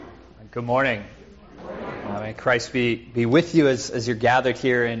Good morning. May Christ be with you as you're gathered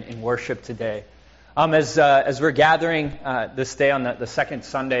here in worship today. As we're gathering this day on the second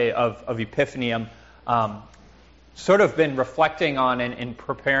Sunday of Epiphany, I'm sort of been reflecting on and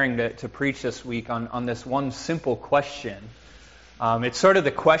preparing to preach this week on this one simple question. It's sort of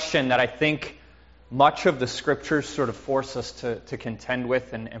the question that I think much of the Scriptures sort of force us to contend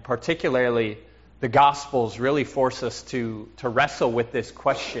with, and particularly the Gospels really force us to wrestle with this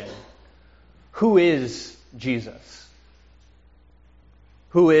question. Who is Jesus?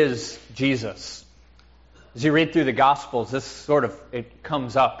 Who is Jesus? As you read through the Gospels, it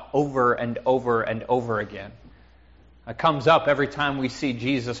comes up over and over and over again. It comes up every time we see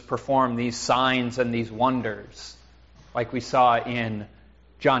Jesus perform these signs and these wonders, like we saw in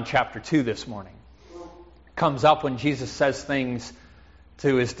John chapter 2 this morning. It comes up when Jesus says things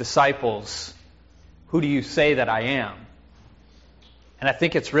to his disciples, "Who do you say that I am?" And I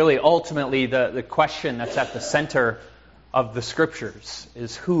think it's really ultimately the question that's at the center of the Scriptures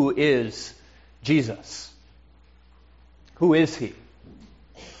is, who is Jesus? Who is He?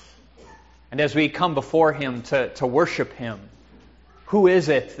 And as we come before Him to worship Him, who is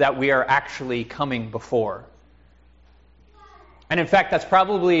it that we are actually coming before? And in fact, that's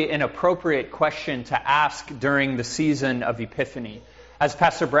probably an appropriate question to ask during the season of Epiphany. As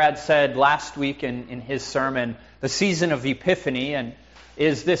Pastor Brad said last week in his sermon, the season of Epiphany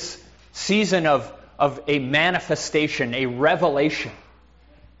is this season of a manifestation, a revelation.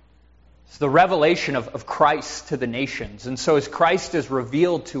 It's the revelation of Christ to the nations. And so as Christ is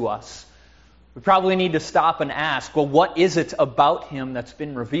revealed to us, we probably need to stop and ask, well, what is it about Him that's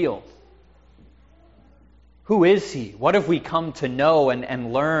been revealed? Who is He? What have we come to know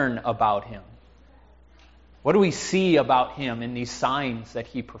and learn about Him? What do we see about Him in these signs that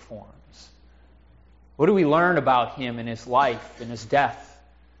He performs? What do we learn about Him in His life, in His death,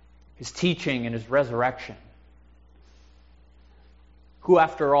 His teaching, and His resurrection? Who,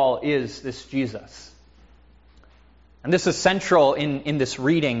 after all, is this Jesus? And this is central in this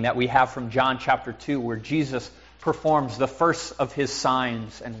reading that we have from John chapter 2, where Jesus performs the first of His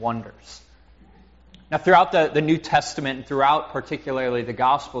signs and wonders. Now, throughout the New Testament, and throughout particularly the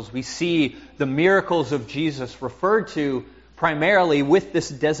Gospels, we see the miracles of Jesus referred to primarily with this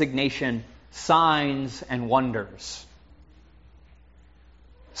designation, signs and wonders.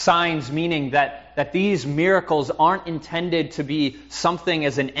 Signs meaning that these miracles aren't intended to be something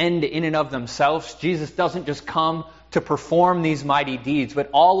as an end in and of themselves. Jesus doesn't just come to perform these mighty deeds, but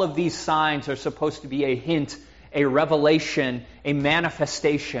all of these signs are supposed to be a hint, a revelation, a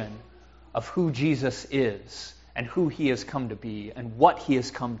manifestation of who Jesus is and who He has come to be and what He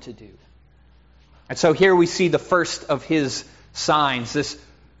has come to do. And so here we see the first of His signs, this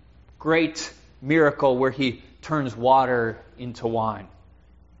great miracle where He turns water into wine.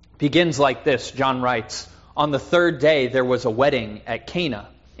 It begins like this. John writes, "On the third day there was a wedding at Cana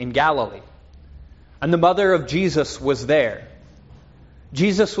in Galilee, and the mother of Jesus was there.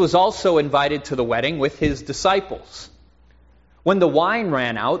 Jesus was also invited to the wedding with His disciples. When the wine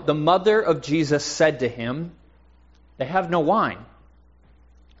ran out, the mother of Jesus said to Him, 'They have no wine.'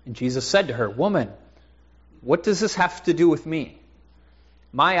 And Jesus said to her, 'Woman, what does this have to do with me?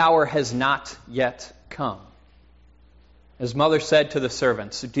 My hour has not yet come.' His mother said to the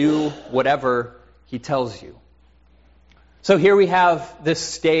servants, 'Do whatever He tells you.'" So here we have this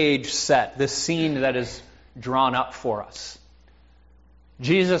stage set, this scene that is drawn up for us.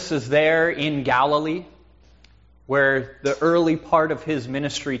 Jesus is there in Galilee, where the early part of His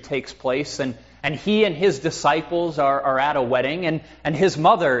ministry takes place, and He and His disciples are at a wedding, and His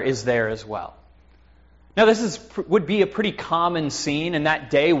mother is there as well. Now this would be a pretty common scene. In that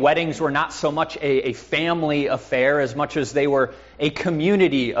day, weddings were not so much a family affair as much as they were a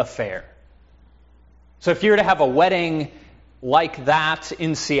community affair. So if you were to have a wedding like that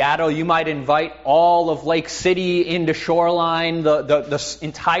in Seattle, you might invite all of Lake City into Shoreline. The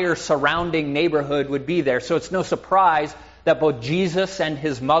entire surrounding neighborhood would be there. So it's no surprise that both Jesus and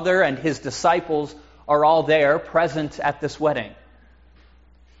His mother and His disciples are all there, present at this wedding.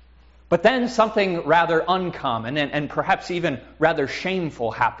 But then something rather uncommon and perhaps even rather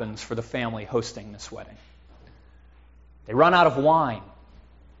shameful happens for the family hosting this wedding. They run out of wine.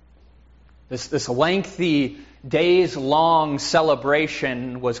 This lengthy, days-long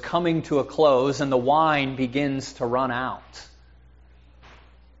celebration was coming to a close, and the wine begins to run out.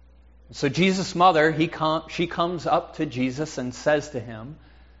 So Jesus' mother, she comes up to Jesus and says to Him,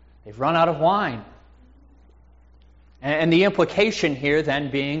 "They've run out of wine." And the implication here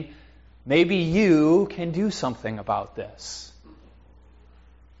then being, maybe you can do something about this.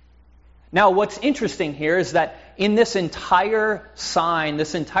 Now, what's interesting here is that in this entire sign,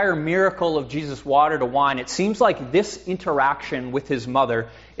 this entire miracle of Jesus' water to wine, it seems like this interaction with his mother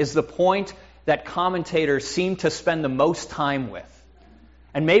is the point that commentators seem to spend the most time with.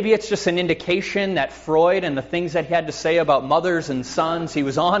 And maybe it's just an indication that Freud and the things that he had to say about mothers and sons, he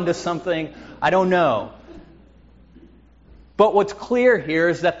was on to something. I don't know. But what's clear here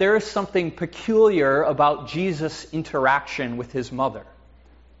is that there is something peculiar about Jesus' interaction with his mother.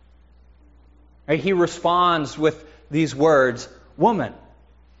 He responds with these words, "Woman,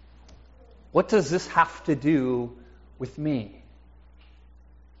 what does this have to do with me?"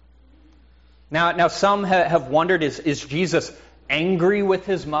 Now some have wondered, is Jesus angry with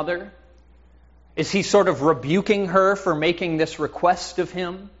his mother? Is he sort of rebuking her for making this request of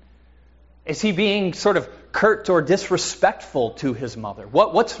him? Is he being sort of curt or disrespectful to his mother?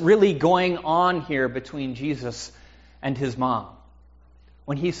 What's really going on here between Jesus and his mom?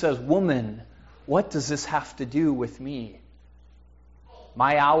 When he says, "Woman, what does this have to do with me?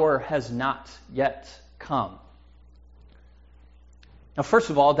 My hour has not yet come." Now, first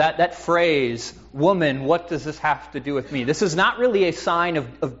of all, that phrase, "Woman, what does this have to do with me?" This is not really a sign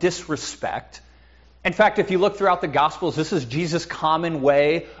of disrespect. In fact, if you look throughout the Gospels, this is Jesus' common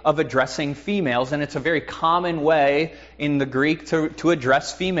way of addressing females, and it's a very common way in the Greek to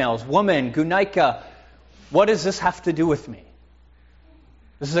address females. "Woman, gunaika, what does this have to do with me?"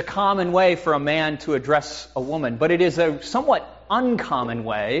 This is a common way for a man to address a woman, but it is a somewhat uncommon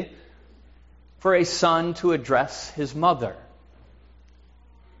way for a son to address his mother.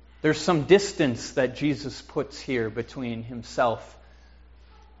 There's some distance that Jesus puts here between himself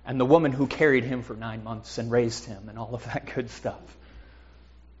and the woman who carried him for 9 months and raised him and all of that good stuff.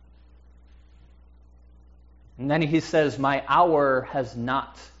 And then he says, "My hour has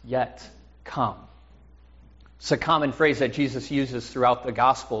not yet come." It's a common phrase that Jesus uses throughout the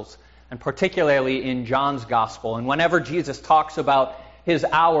Gospels, and particularly in John's Gospel. And whenever Jesus talks about his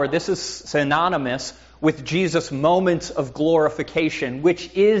hour, this is synonymous with Jesus' moments of glorification,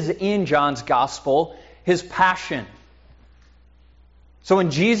 which is in John's Gospel, his passion. So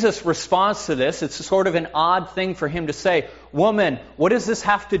when Jesus responds to this, it's sort of an odd thing for him to say, "Woman, what does this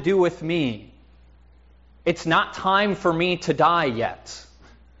have to do with me? It's not time for me to die yet."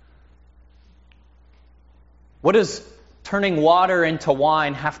 What does turning water into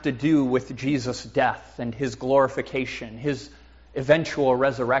wine have to do with Jesus' death and his glorification, his eventual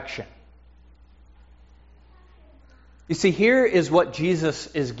resurrection? You see, here is what Jesus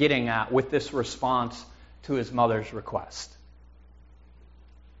is getting at with this response to his mother's request.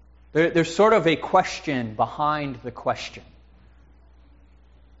 There's sort of a question behind the question.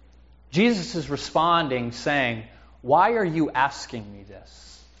 Jesus is responding saying, "Why are you asking me this?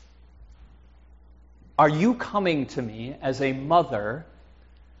 Are you coming to me as a mother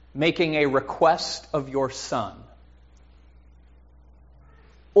making a request of your son?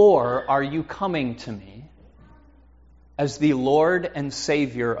 Or are you coming to me as the Lord and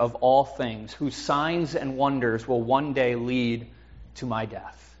Savior of all things, whose signs and wonders will one day lead to my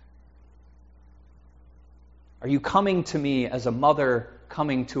death? Are you coming to me as a mother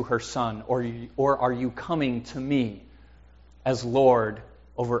coming to her son, or are you coming to me as Lord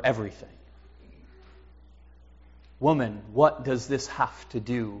over everything? Woman, what does this have to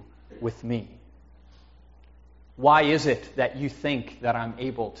do with me? Why is it that you think that I'm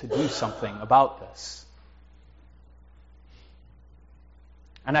able to do something about this?"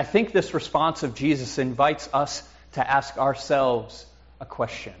 And I think this response of Jesus invites us to ask ourselves a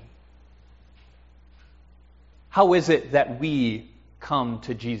question. How is it that we come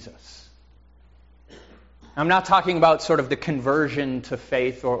to Jesus? I'm not talking about sort of the conversion to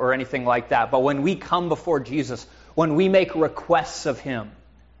faith or anything like that, but when we come before Jesus, when we make requests of him,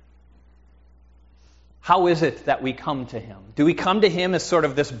 how is it that we come to him? Do we come to him as sort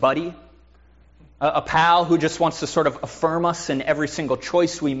of this buddy? A pal who just wants to sort of affirm us in every single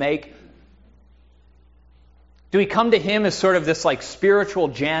choice we make? Do we come to him as sort of this like spiritual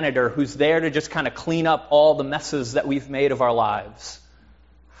janitor who's there to just kind of clean up all the messes that we've made of our lives?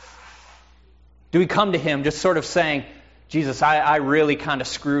 Do we come to him just sort of saying, "Jesus, I really kind of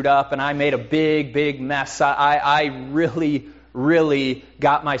screwed up and I made a big, big mess. I really, really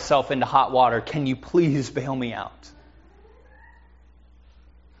got myself into hot water. Can you please bail me out?"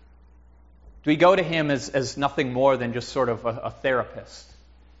 Do we go to him as nothing more than just sort of a therapist?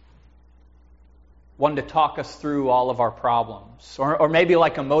 One to talk us through all of our problems. Or maybe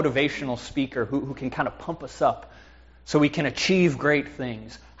like a motivational speaker who can kind of pump us up so we can achieve great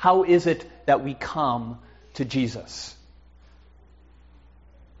things. How is it that we come to Jesus?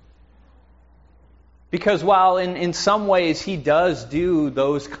 Because while in some ways he does do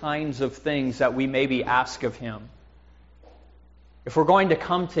those kinds of things that we maybe ask of him, if we're going to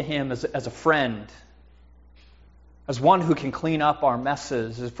come to him as a friend, as one who can clean up our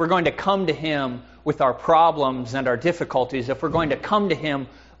messes, if we're going to come to him with our problems and our difficulties, if we're going to come to him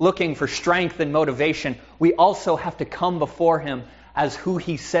looking for strength and motivation, we also have to come before him as who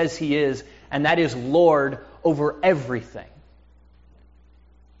he says he is, and that is Lord over everything.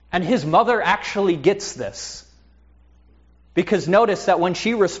 And his mother actually gets this. Because notice that when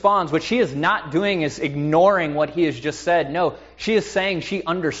she responds, what she is not doing is ignoring what he has just said. No, she is saying she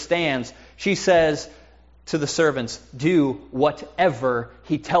understands. She says to the servants, do whatever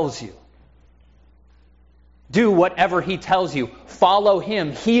he tells you. Do whatever he tells you. Follow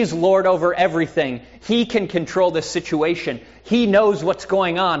him. He's Lord over everything. He can control the situation. He knows what's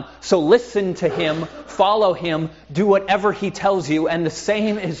going on. So listen to him. Follow him. Do whatever he tells you. And the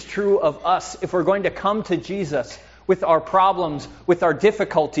same is true of us. If we're going to come to Jesus with our problems, with our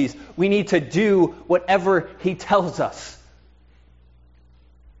difficulties, we need to do whatever he tells us.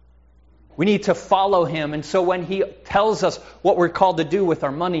 We need to follow him. And so when he tells us what we're called to do with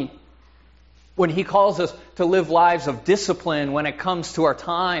our money, when he calls us to live lives of discipline when it comes to our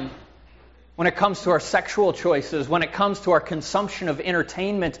time, when it comes to our sexual choices, when it comes to our consumption of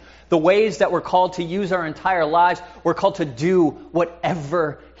entertainment, the ways that we're called to use our entire lives, we're called to do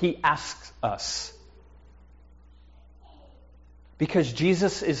whatever he asks us. Because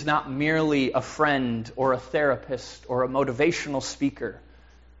Jesus is not merely a friend or a therapist or a motivational speaker.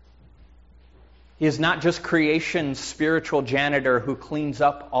 He is not just creation's spiritual janitor who cleans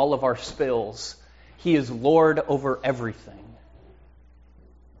up all of our spills. He is Lord over everything.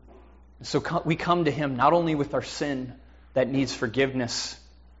 So we come to him not only with our sin that needs forgiveness,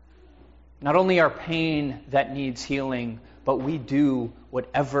 not only our pain that needs healing, but we do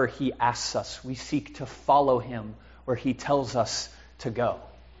whatever he asks us. We seek to follow him where he tells us to go.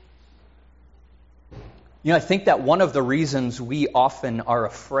 I think that one of the reasons we often are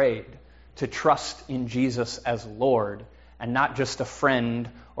afraid to trust in Jesus as Lord and not just a friend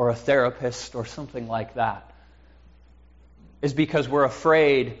or a therapist or something like that is because we're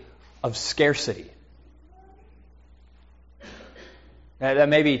afraid of scarcity. That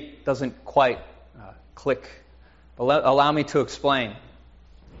maybe doesn't quite click, but allow me to explain.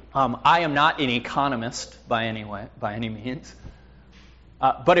 I am not an economist by any means.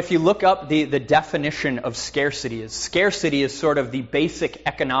 But if you look up the definition of scarcity is sort of the basic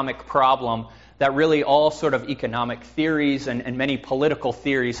economic problem that really all sort of economic theories and many political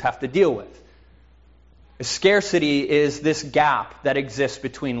theories have to deal with. Scarcity is this gap that exists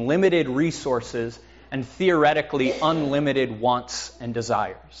between limited resources and theoretically unlimited wants and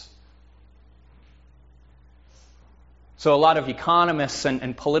desires. So a lot of economists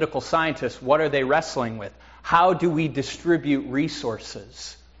and political scientists, what are they wrestling with? How do we distribute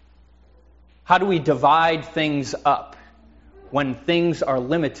resources? How do we divide things up when things are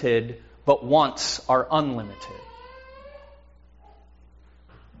limited but wants are unlimited?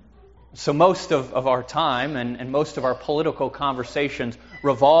 So most of our time and most of our political conversations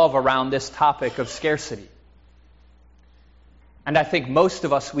revolve around this topic of scarcity. And I think most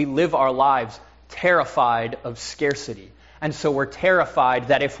of us, we live our lives terrified of scarcity. And so we're terrified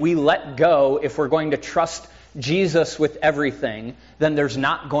that if we let go, if we're going to trust Jesus with everything, then there's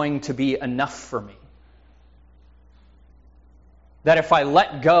not going to be enough for me. That if I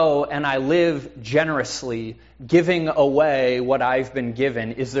let go and I live generously, giving away what I've been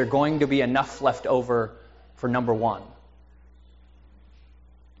given, is there going to be enough left over for number one?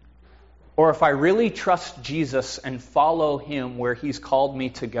 Or if I really trust Jesus and follow him where he's called me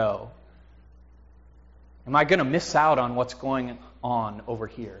to go, am I going to miss out on what's going on over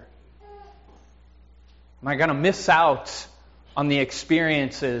here? Am I going to miss out on the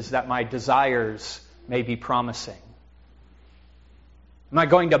experiences that my desires may be promising? Am I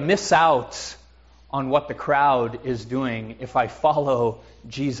going to miss out on what the crowd is doing if I follow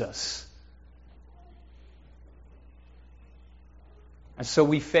Jesus? And so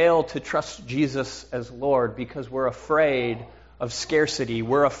we fail to trust Jesus as Lord because we're afraid of scarcity.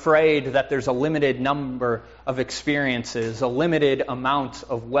 We're afraid that there's a limited number of experiences, a limited amount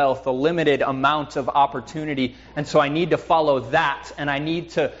of wealth, a limited amount of opportunity. And so I need to follow that, and I need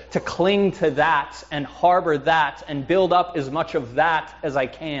to cling to that and harbor that and build up as much of that as I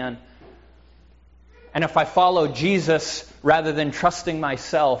can. And if I follow Jesus rather than trusting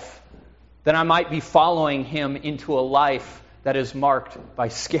myself, then I might be following him into a life that is marked by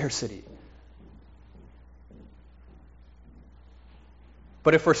scarcity.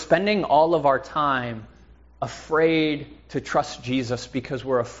 But if we're spending all of our time afraid to trust Jesus because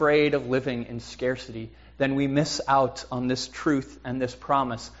we're afraid of living in scarcity, then we miss out on this truth and this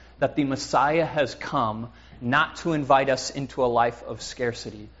promise that the Messiah has come not to invite us into a life of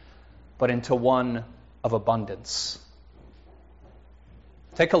scarcity, but into one of abundance.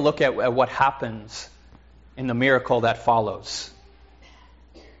 Take a look at what happens in the miracle that follows.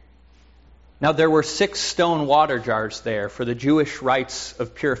 Now there were 6 stone water jars there for the Jewish rites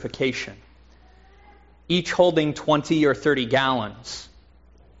of purification, each holding 20 or 30 gallons.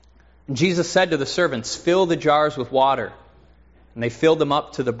 And Jesus said to the servants, "Fill the jars with water." And they filled them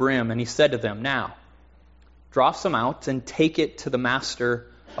up to the brim, and he said to them, "Now, draw some out and take it to the master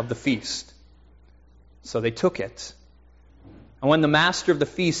of the feast." So they took it. And when the master of the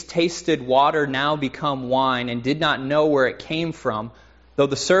feast tasted water now become wine and did not know where it came from, though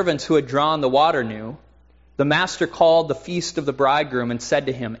the servants who had drawn the water knew, the master called the feast of the bridegroom and said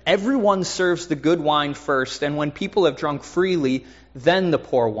to him, "Everyone serves the good wine first, and when people have drunk freely, then the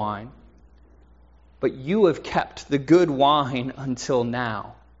poor wine. But you have kept the good wine until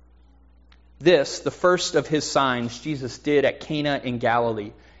now." This, the first of his signs, Jesus did at Cana in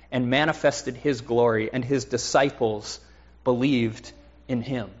Galilee, and manifested his glory, and his disciples believed in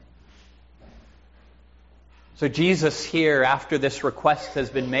him. So Jesus here, after this request has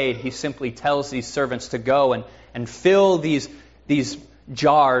been made, he simply tells these servants to go and fill these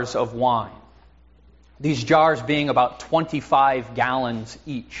jars of wine. These jars being about 25 gallons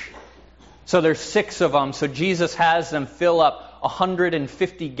each. So there's 6 of them, so Jesus has them fill up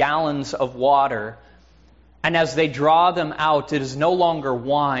 150 gallons of water. And as they draw them out, it is no longer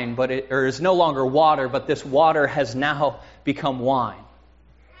wine, is no longer water, but this water has now become wine.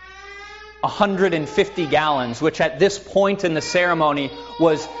 150 gallons, which at this point in the ceremony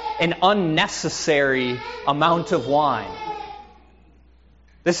was an unnecessary amount of wine.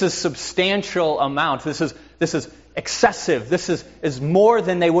 This is substantial amount. This is excessive. This is more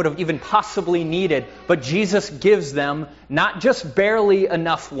than they would have even possibly needed. But Jesus gives them not just barely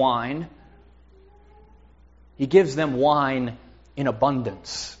enough wine, he gives them wine in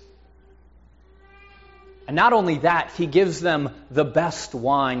abundance. And not only that, he gives them the best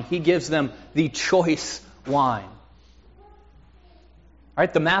wine. He gives them the choice wine. All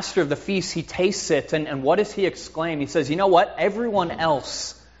right, the master of the feast, he tastes it, and what does he exclaim? He says, "You know what? Everyone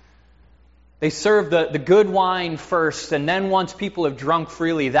else, they serve the good wine first, and then once people have drunk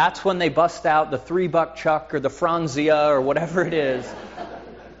freely, that's when they bust out the $3 chuck or the Franzia or whatever it is."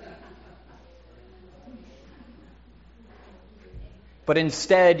 But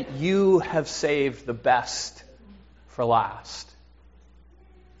instead, you have saved the best for last.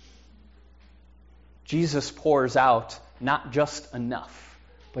 Jesus pours out not just enough,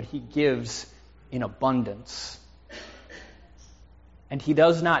 but he gives in abundance. And he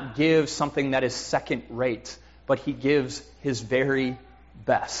does not give something that is second rate, but he gives his very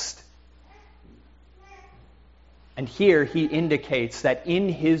best. And here he indicates that in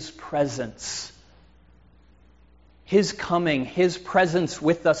his presence, his coming, his presence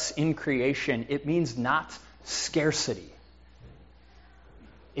with us in creation, it means not scarcity.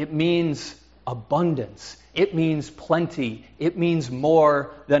 It means abundance. It means plenty. It means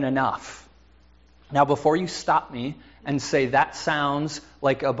more than enough. Now, before you stop me and say that sounds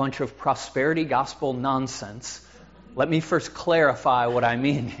like a bunch of prosperity gospel nonsense, let me first clarify what I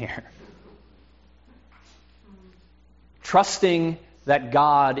mean here. Trusting that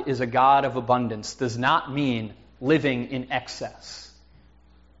God is a God of abundance does not mean living in excess.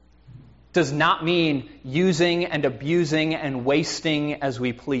 Does not mean using and abusing and wasting as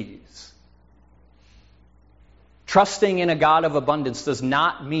we please. Trusting in a God of abundance does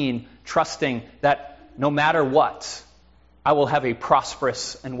not mean trusting that no matter what, I will have a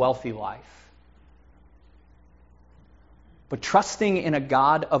prosperous and wealthy life. But trusting in a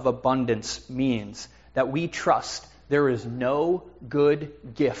God of abundance means that we trust there is no good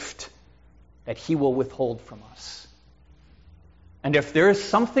gift that he will withhold from us. And if there is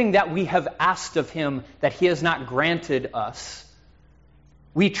something that we have asked of him that he has not granted us,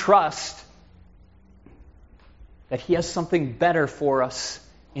 we trust that he has something better for us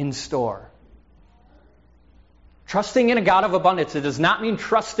in store. Trusting in a God of abundance, it does not mean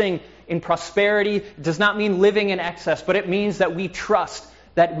trusting in prosperity, it does not mean living in excess, but it means that we trust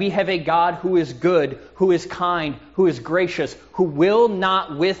that we have a God who is good, who is kind, who is gracious, who will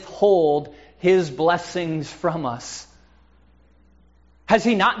not withhold his blessings from us. Has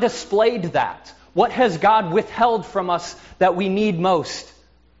he not displayed that? What has God withheld from us that we need most?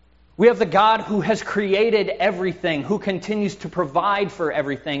 We have the God who has created everything, who continues to provide for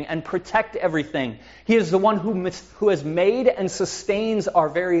everything and protect everything. He is the one who has made and sustains our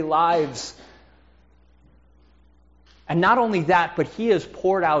very lives. And not only that, but he has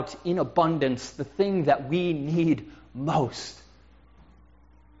poured out in abundance the thing that we need most.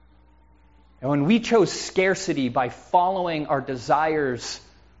 And when we chose scarcity by following our desires,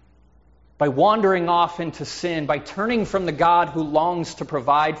 by wandering off into sin, by turning from the God who longs to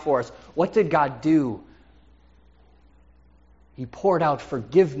provide for us, what did God do? He poured out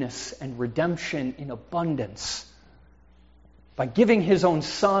forgiveness and redemption in abundance by giving his own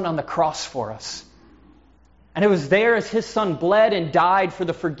Son on the cross for us. And it was there as his Son bled and died for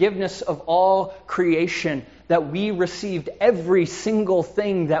the forgiveness of all creation that we received every single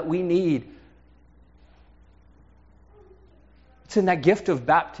thing that we need. It's in that gift of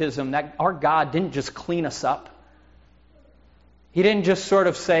baptism that our God didn't just clean us up. He didn't just sort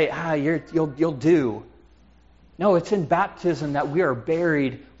of say, you'll do. No, it's in baptism that we are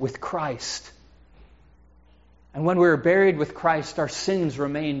buried with Christ. And when we are buried with Christ, our sins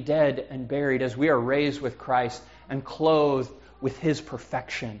remain dead and buried as we are raised with Christ and clothed with his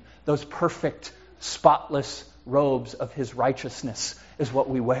perfection. Those perfect, spotless robes of his righteousness is what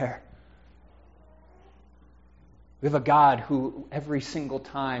we wear. We have a God who every single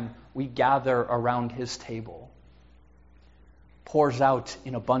time we gather around his table pours out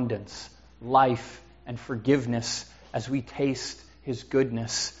in abundance life and forgiveness as we taste his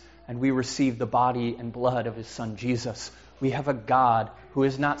goodness and we receive the body and blood of his Son Jesus. We have a God who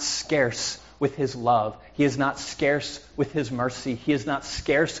is not scarce with his love. He is not scarce with his mercy. He is not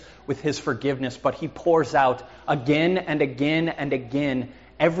scarce with his forgiveness, but he pours out again and again and again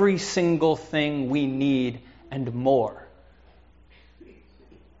every single thing we need and more.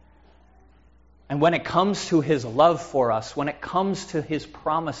 And when it comes to his love for us, when it comes to his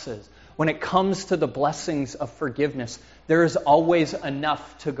promises, when it comes to the blessings of forgiveness, there is always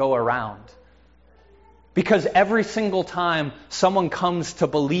enough to go around. Because every single time someone comes to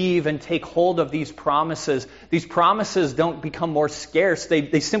believe and take hold of these promises don't become more scarce,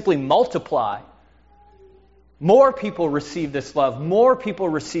 they simply multiply. More people receive this love, more people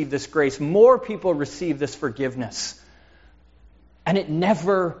receive this grace, more people receive this forgiveness. And it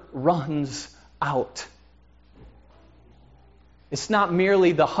never runs out. It's not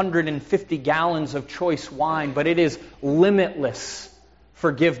merely the 150 gallons of choice wine, but it is limitless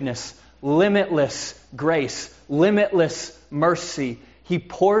forgiveness, limitless grace, limitless mercy. He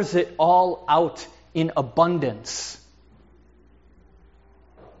pours it all out in abundance.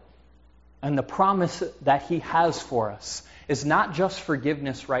 And the promise that he has for us is not just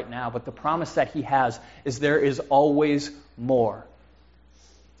forgiveness right now, but the promise that he has is there is always more.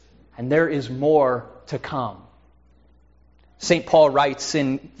 And there is more to come. St. Paul writes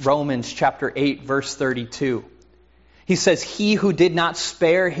in Romans chapter 8, verse 32. He says, "He who did not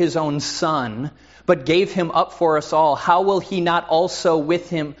spare his own Son, but gave him up for us all, how will he not also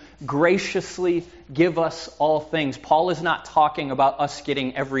with him graciously give us all things?" Paul is not talking about us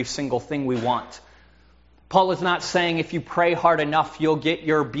getting every single thing we want. Paul is not saying if you pray hard enough, you'll get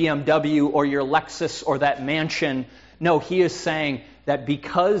your BMW or your Lexus or that mansion. No, he is saying that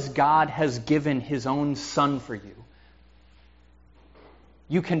because God has given his own Son for you,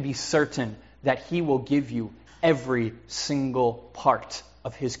 you can be certain that he will give you every single part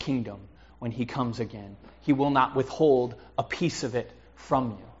of his kingdom when he comes again. He will not withhold a piece of it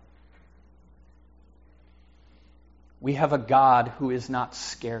from you. We have a God who is not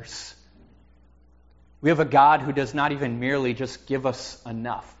scarce. We have a God who does not even merely just give us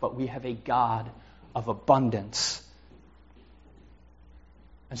enough, but we have a God of abundance.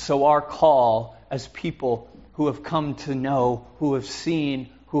 And so our call as people who have come to know, who have seen,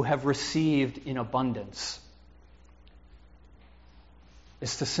 who have received in abundance,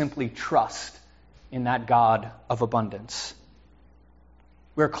 is to simply trust in that God of abundance.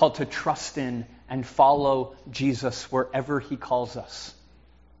 We're called to trust in and follow Jesus wherever he calls us.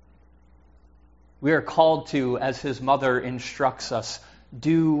 We are called to, as his mother instructs us,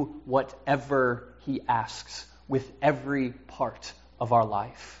 do whatever he asks with every part of our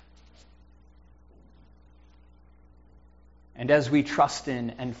life. And as we trust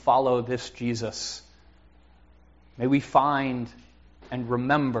in and follow this Jesus, may we find and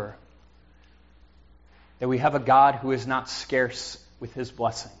remember that we have a God who is not scarce with his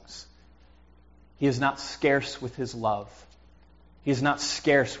blessings. He is not scarce with his love. He is not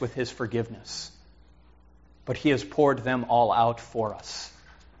scarce with his forgiveness. But he has poured them all out for us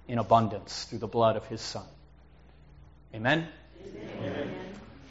in abundance through the blood of his Son. Amen? Amen.